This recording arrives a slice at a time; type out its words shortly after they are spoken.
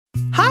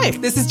Hi,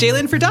 this is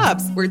Jalen for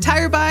Dobbs, where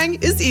tire buying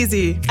is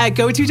easy. At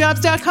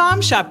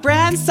GoToDobbs.com, shop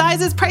brands,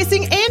 sizes,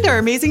 pricing, and our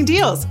amazing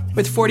deals.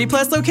 With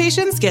 40-plus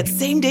locations, get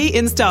same-day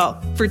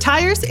install. For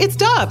tires, it's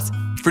Dobbs.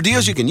 For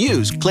deals you can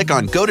use, click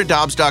on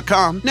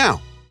GoToDobbs.com now.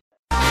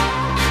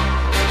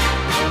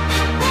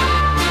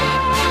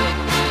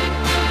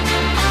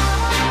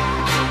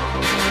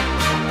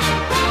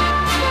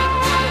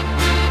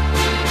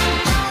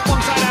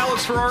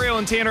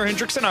 And Tanner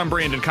Hendrickson. I'm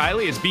Brandon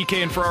Kiley. It's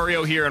BK and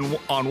Ferrario here on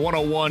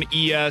 101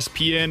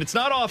 ESPN. It's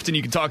not often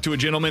you can talk to a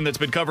gentleman that's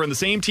been covering the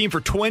same team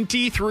for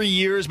 23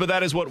 years, but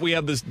that is what we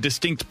have this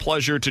distinct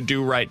pleasure to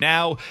do right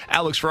now.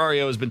 Alex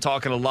Ferrario has been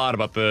talking a lot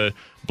about the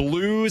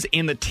Blues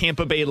and the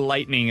Tampa Bay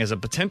Lightning as a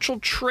potential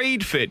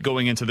trade fit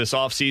going into this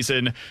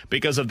offseason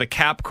because of the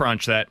cap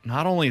crunch that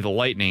not only the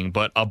Lightning,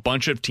 but a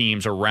bunch of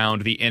teams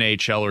around the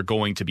NHL are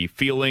going to be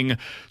feeling.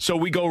 So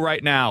we go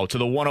right now to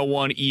the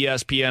 101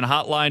 ESPN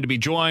hotline to be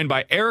joined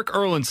by Erik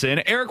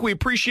Erlendsson. Erik, we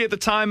appreciate the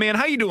time, man.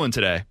 How you doing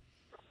today?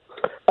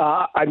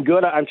 I'm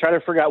good. I'm trying to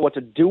figure out what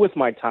to do with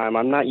my time.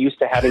 I'm not used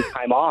to having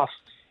time off.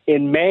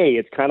 In May,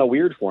 it's kind of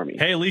weird for me.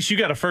 Hey, at least you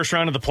got a first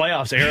round of the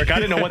playoffs, Erik. I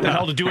didn't know what the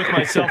hell to do with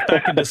myself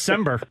back in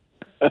December.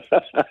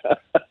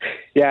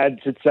 Yeah,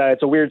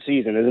 it's a weird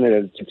season, isn't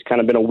it? It's kind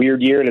of been a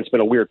weird year, and it's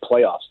been a weird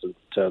playoffs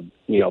to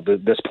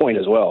this point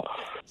as well.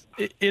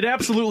 It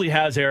absolutely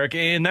has, Erik,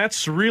 and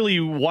that's really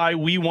why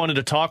we wanted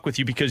to talk with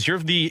you, because you're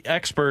the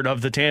expert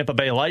of the Tampa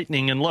Bay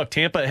Lightning. And look,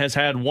 Tampa has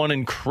had one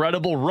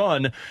incredible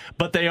run,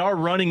 but they are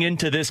running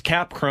into this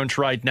cap crunch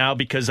right now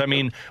because, I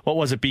mean, what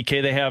was it,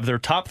 BK? They have their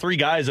top three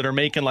guys that are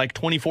making like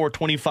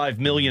 $25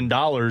 million.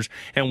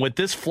 And with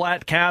this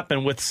flat cap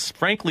and with,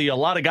 frankly, a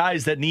lot of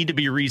guys that need to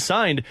be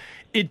re-signed,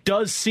 it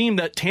does seem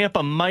that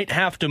Tampa might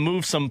have to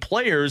move some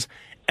players.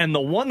 And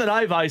the one that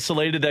I've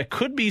isolated that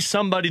could be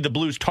somebody the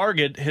Blues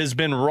target has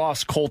been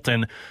Ross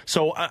Colton.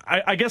 So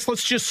I guess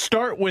let's just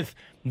start with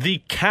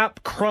the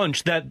cap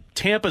crunch that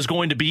Tampa's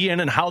going to be in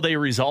and how they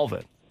resolve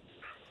it.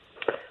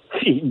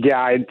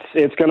 Yeah,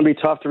 it's going to be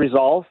tough to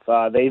resolve.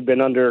 They've been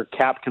under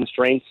cap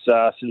constraints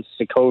since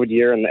the COVID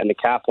year, and the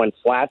cap went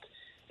flat.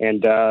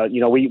 And,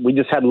 we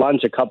just had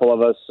lunch, a couple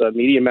of us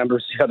media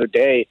members the other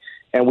day,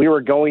 and we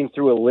were going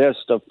through a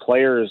list of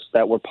players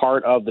that were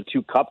part of the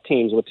two cup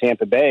teams with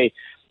Tampa Bay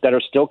that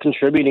are still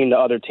contributing to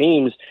other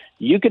teams.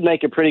 You could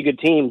make a pretty good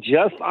team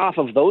just off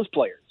of those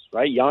players,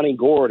 right? Yanni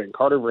Gourde and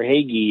Carter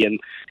Verhaeghe and,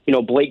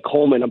 Blake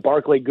Coleman and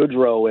Barclay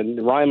Goodrow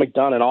and Ryan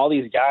McDonough and all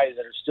these guys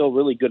that are still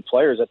really good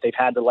players that they've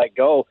had to let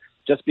go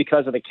just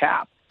because of the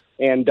cap.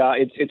 And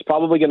it's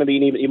probably going to be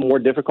an even more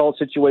difficult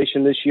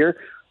situation this year.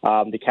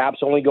 The cap's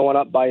only going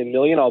up by $1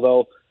 million,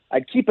 although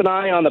I'd keep an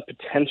eye on the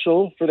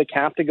potential for the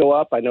cap to go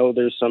up. I know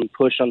there's some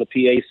push on the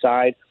PA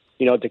side,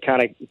 to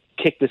kind of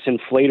kick this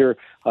inflator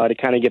to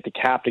kind of get the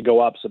cap to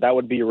go up. So that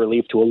would be a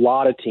relief to a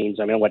lot of teams.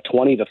 I mean,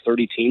 20 to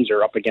 30 teams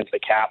are up against the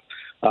cap,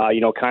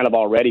 kind of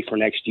already for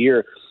next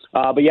year.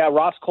 But yeah,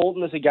 Ross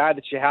Colton is a guy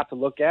that you have to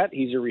look at.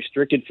 He's a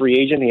restricted free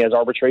agent. He has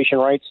arbitration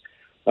rights.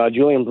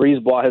 Julian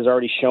Brisebois has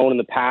already shown in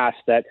the past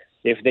that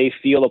if they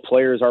feel a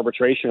player's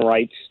arbitration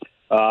rights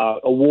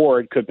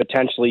award could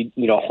potentially,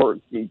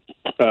 hurt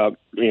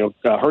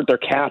their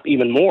cap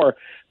even more,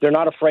 they're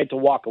not afraid to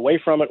walk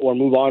away from it or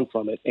move on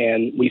from it.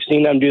 And we've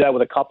seen them do that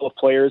with a couple of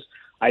players.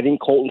 I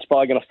think Colton's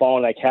probably going to fall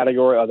in that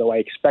category, although I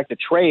expect a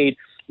trade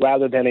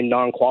rather than a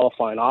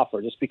non-qualifying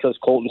offer, just because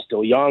Colton's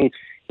still young.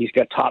 He's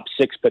got top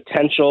six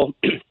potential,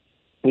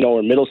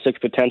 or middle six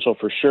potential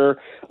for sure.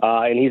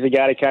 And he's a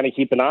guy to kind of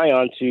keep an eye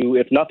on to,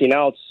 if nothing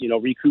else,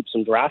 recoup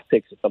some draft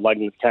picks that the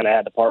Lightning kind of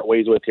had to part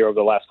ways with here over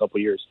the last couple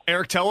of years.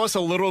 Erik, tell us a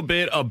little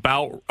bit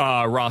about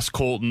Ross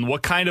Colton.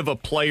 What kind of a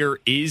player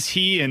is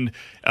he? And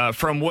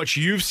from what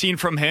you've seen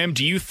from him,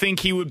 do you think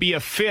he would be a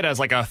fit as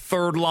like a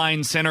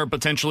third-line center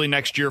potentially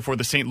next year for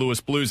the St.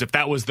 Louis Blues if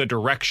that was the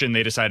direction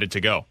they decided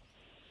to go?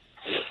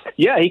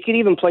 Yeah, he could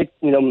even play,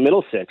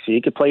 middle six.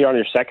 He could play on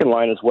your second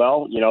line as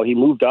well. He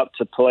moved up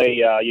to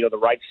play, the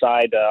right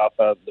side off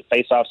of the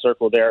face-off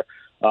circle there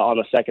on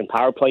the second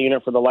power play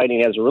unit for the Lightning.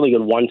 He has a really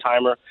good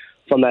one-timer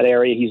from that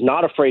area. He's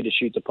not afraid to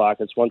shoot the puck.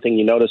 That's one thing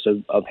you notice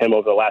of him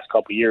over the last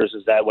couple of years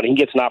is that when he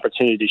gets an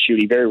opportunity to shoot,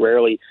 he very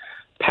rarely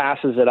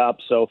passes it up.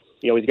 So,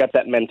 he's got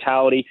that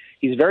mentality.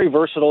 He's very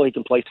versatile. He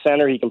can play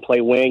center. He can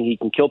play wing. He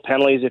can kill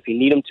penalties if you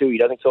need him to. He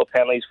doesn't kill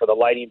penalties for the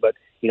Lightning, but,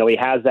 he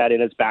has that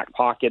in his back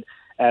pocket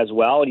as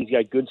well, and he's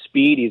got good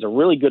speed. He's a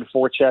really good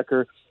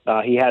forechecker.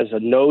 He has a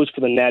nose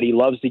for the net. He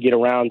loves to get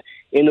around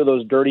into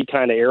those dirty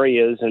kind of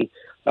areas, and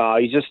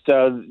he's just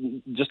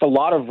a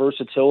lot of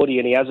versatility,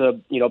 and he has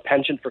a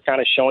penchant for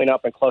kind of showing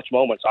up in clutch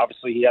moments.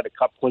 Obviously, he had a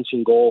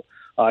cup-clinching goal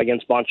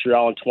against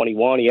Montreal in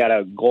 21. He had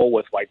a goal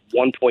with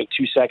 1.2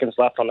 seconds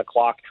left on the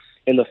clock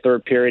in the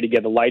third period to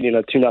give the Lightning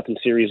a 2-0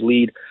 series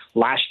lead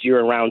last year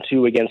in round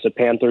 2 against the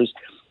Panthers.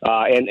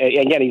 And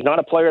again, he's not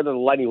a player that the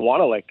Lightning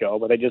want to let go,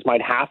 but they just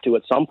might have to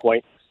at some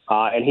point.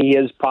 And he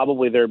is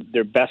probably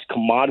their best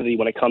commodity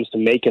when it comes to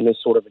making this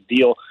sort of a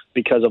deal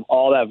because of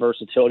all that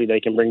versatility they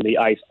can bring to the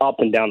ice up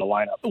and down the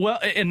lineup. Well,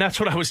 and that's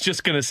what I was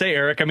just going to say,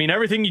 Eric. I mean,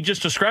 everything you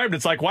just described,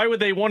 it's like, why would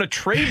they want to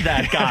trade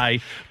that guy?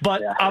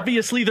 But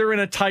obviously they're in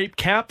a tight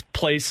cap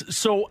place.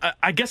 So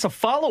I guess a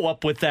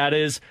follow-up with that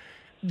is,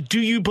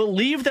 do you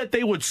believe that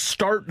they would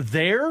start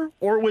there,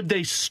 or would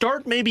they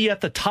start maybe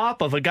at the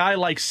top of a guy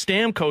like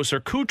Stamkos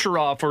or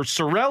Kucherov or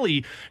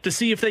Cirelli to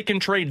see if they can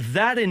trade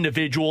that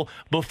individual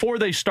before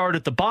they start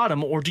at the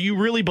bottom? Or do you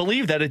really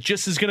believe that it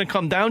just is going to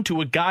come down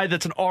to a guy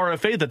that's an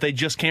RFA that they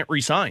just can't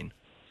re-sign?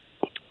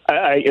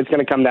 It's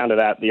going to come down to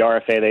that. The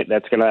RFA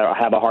that's going to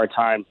have a hard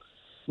time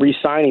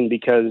re-signing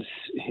because,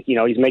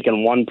 he's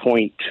making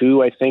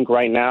 1.2, I think,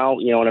 right now.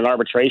 In an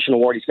arbitration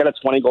award, he's got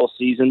a 20-goal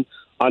season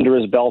under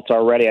his belt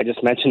already. I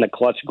just mentioned the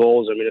clutch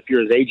goals. I mean, if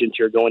you're his agent,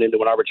 you're going into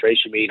an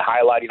arbitration meeting,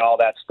 highlighting all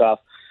that stuff.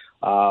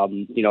 I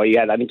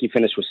think he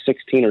finished with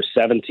 16 or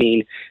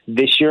 17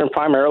 this year and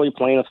primarily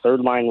playing a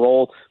third-line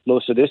role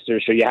most of this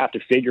year. So you have to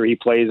figure he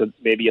plays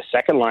maybe a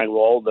second-line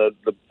role. The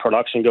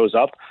production goes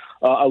up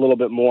a little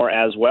bit more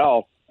as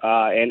well.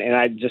 And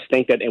I just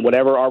think that in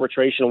whatever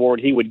arbitration award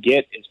he would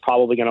get, it's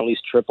probably going to at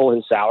least triple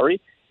his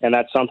salary. And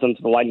that's something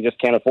the Lightning just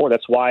can't afford.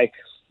 That's why,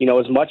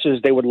 as much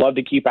as they would love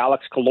to keep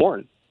Alex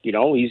Killorn, he's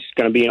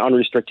going to be an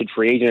unrestricted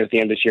free agent at the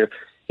end of this year.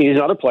 He's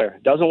another player.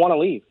 Doesn't want to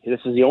leave. This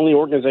is the only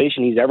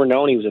organization he's ever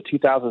known. He was a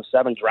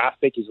 2007 draft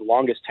pick. He's the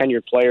longest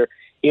tenured player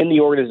in the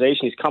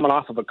organization. He's coming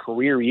off of a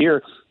career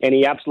year, and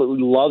he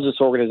absolutely loves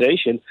this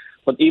organization.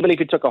 But even if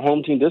he took a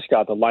home team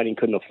discount, the Lightning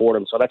couldn't afford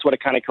him. So that's what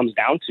it kind of comes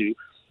down to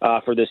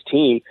for this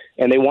team.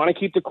 And they want to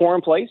keep the core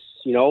in place.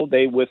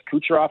 They with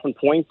Kucherov and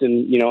Point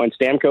and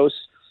Stamkos,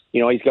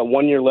 he's got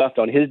 1 year left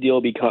on his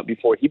deal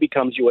before he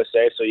becomes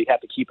USA. So you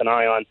have to keep an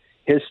eye on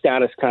his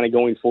status kind of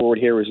going forward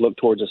here as look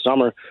towards the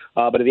summer.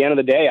 But at the end of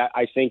the day,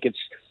 I think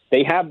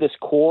they have this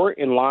core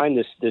in line,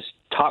 this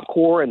top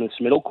core and this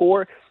middle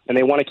core, and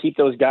they want to keep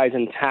those guys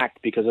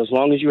intact because as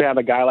long as you have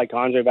a guy like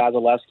Andrei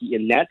Vasilevsky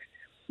in net,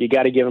 you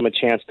got to give him a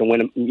chance to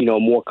win,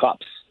 more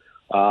cups.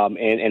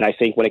 And I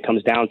think when it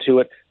comes down to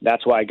it,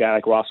 that's why a guy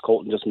like Ross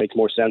Colton just makes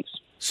more sense.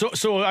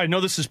 So I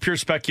know this is pure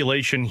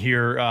speculation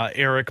here,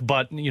 Eric,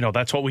 but,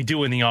 that's what we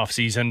do in the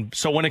offseason.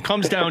 So when it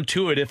comes down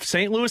to it, if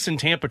St. Louis and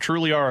Tampa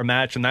truly are a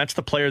match and that's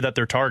the player that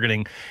they're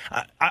targeting,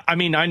 I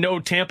know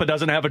Tampa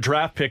doesn't have a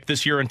draft pick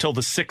this year until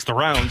the 6th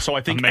round, so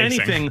I think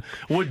anything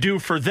would do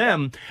for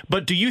them.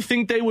 But do you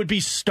think they would be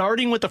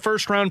starting with the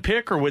first-round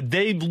pick, or would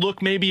they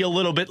look maybe a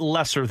little bit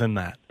lesser than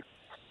that?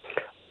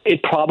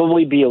 It'd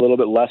probably be a little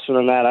bit lesser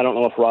than that. I don't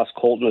know if Ross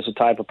Colton is the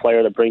type of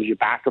player that brings you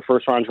back a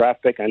first-round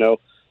draft pick. I know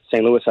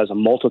St. Louis has a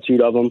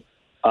multitude of them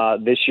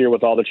this year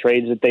with all the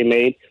trades that they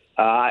made.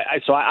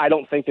 So I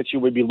don't think that you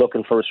would be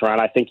looking first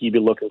round. I think you'd be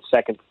looking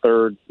second,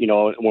 third,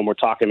 when we're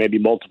talking maybe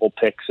multiple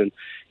picks and,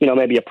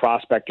 maybe a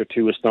prospect or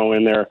two is thrown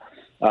in there,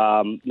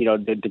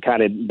 to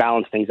kind of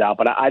balance things out.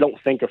 But I don't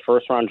think a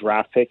first-round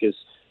draft pick is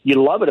 – you'd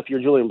love it if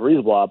you're Julian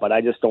Breezeblaw, but I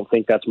just don't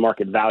think that's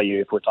market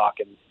value if we're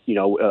talking,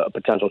 a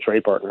potential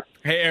trade partner.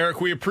 Hey, Eric,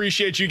 we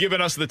appreciate you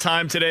giving us the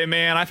time today,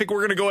 man. I think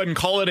we're going to go ahead and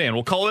call it in.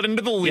 We'll call it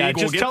into the league. Yeah,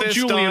 just we'll get tell this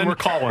Julian done. We're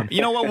calling.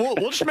 You know what?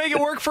 We'll just make it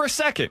work for a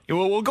second.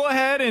 We'll go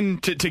ahead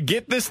and to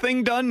get this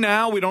thing done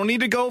now. We don't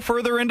need to go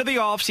further into the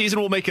offseason.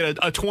 We'll make it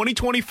a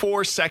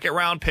 2024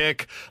 second-round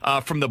pick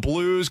from the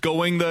Blues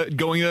going the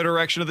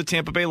direction of the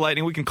Tampa Bay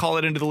Lightning. We can call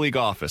it into the league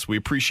office. We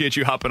appreciate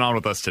you hopping on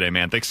with us today,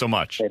 man. Thanks so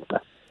much.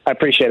 I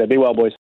appreciate it. Be well, boys.